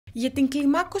Για την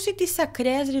κλιμάκωση της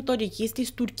ακραίας ρητορικής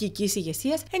της τουρκικής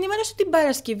ηγεσίας, ενημέρωσε την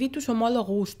Παρασκευή τους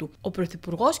ομόλογους του, ο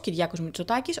Πρωθυπουργός Κυριάκος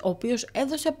Μητσοτάκης, ο οποίος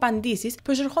έδωσε απαντήσεις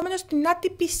προσερχόμενος στην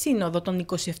άτυπη σύνοδο των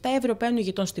 27 Ευρωπαίων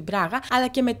ηγετών στην Πράγα, αλλά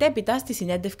και μετέπειτα στη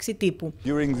συνέντευξη τύπου.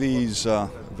 During these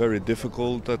very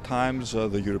difficult times,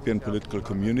 the European political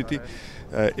community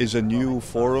is a new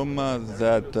forum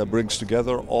that brings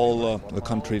together all the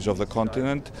countries of the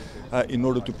continent in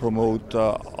order to promote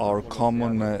our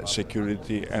common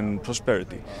security and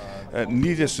prosperity.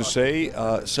 Needless to say,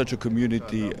 such a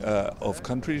community of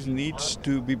countries needs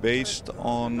to be based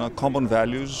on common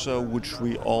values which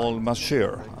we all must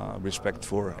share. Respect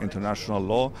for international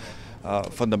law,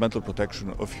 fundamental protection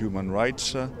of human rights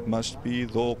must be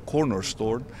the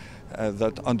cornerstone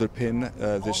that underpin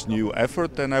this new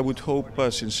effort, and I would hope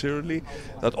sincerely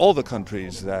that all the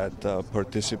countries that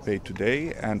participate today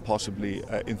and possibly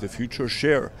in the future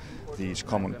share these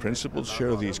common principles,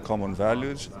 share these common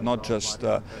values, not just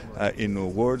in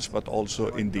words but also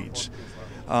in deeds.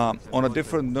 On a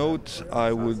different note, I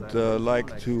would like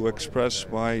to express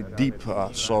my deep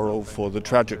sorrow for the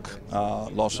tragic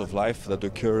loss of life that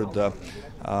occurred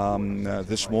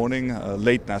this morning,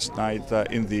 late last night,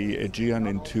 in the Aegean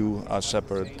in two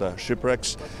separate shipwrecks,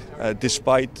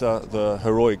 despite the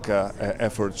heroic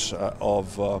efforts of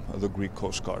the Greek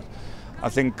Coast Guard. I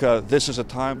think this is a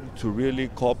time to really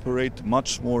cooperate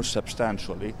much more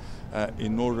substantially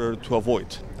in order to avoid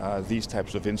these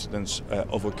types of incidents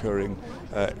of occurring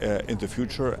in the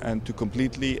future, and to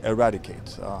completely eradicate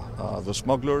the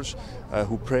smugglers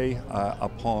who prey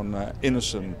upon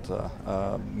innocent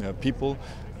people,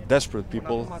 desperate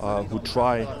people who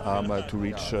try to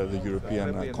reach the European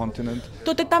continent.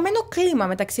 Το τεταμένο κλίμα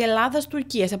μεταξύ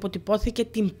Ελλάδας-Τουρκίας αποτυπώθηκε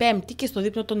την Πέμπτη και στο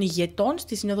δείπνο των ηγετών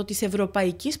στη Σύνοδο της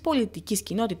Ευρωπαϊκής Πολιτικής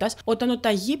Κοινότητας, όταν ο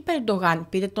Ταγίπ Ερντογάν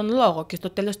πήρε τον λόγο και στο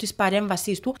τέλος της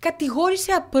παρέμβασής του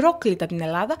κατηγόρησε απρόκλητα την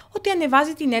Ελλάδα ότι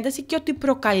ανεβάζει την ένταση και ότι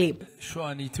προκαλεί. Şu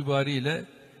an itibariyle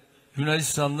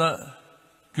Yunanistan'la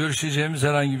görüşeceğimiz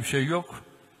herhangi bir şey yok.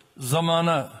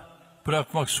 Zamana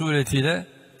bırakmak suretiyle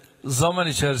zaman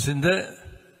içerisinde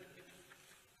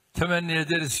temenni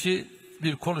ederiz ki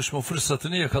bir konuşma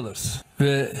fırsatını yakalarız.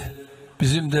 Ve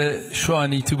bizim de şu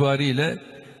an itibariyle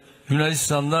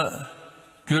Yunanistan'la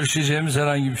görüşeceğimiz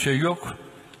herhangi bir şey yok.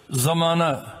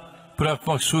 Zamana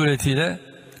bırakmak suretiyle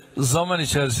zaman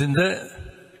içerisinde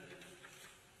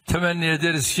temenni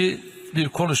ederiz ki bir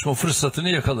konuşma fırsatını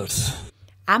yakalarız.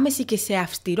 Άμεση και σε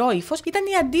αυστηρό ύφος ήταν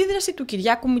η αντίδραση του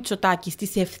Κυριάκου Μητσοτάκη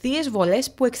στις ευθείες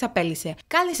βολές που εξαπέλυσε.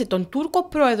 Κάλεσε τον Τούρκο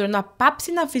πρόεδρο να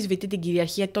πάψει να αμφισβητεί την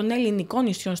κυριαρχία των ελληνικών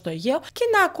νησιών στο Αιγαίο και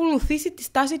να ακολουθήσει τη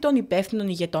στάση των υπεύθυνων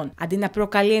ηγετών. Αντί να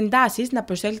προκαλεί εντάσεις, να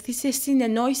προσέλθει σε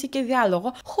συνεννόηση και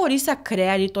διάλογο χωρίς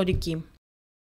ακραία ρητορική.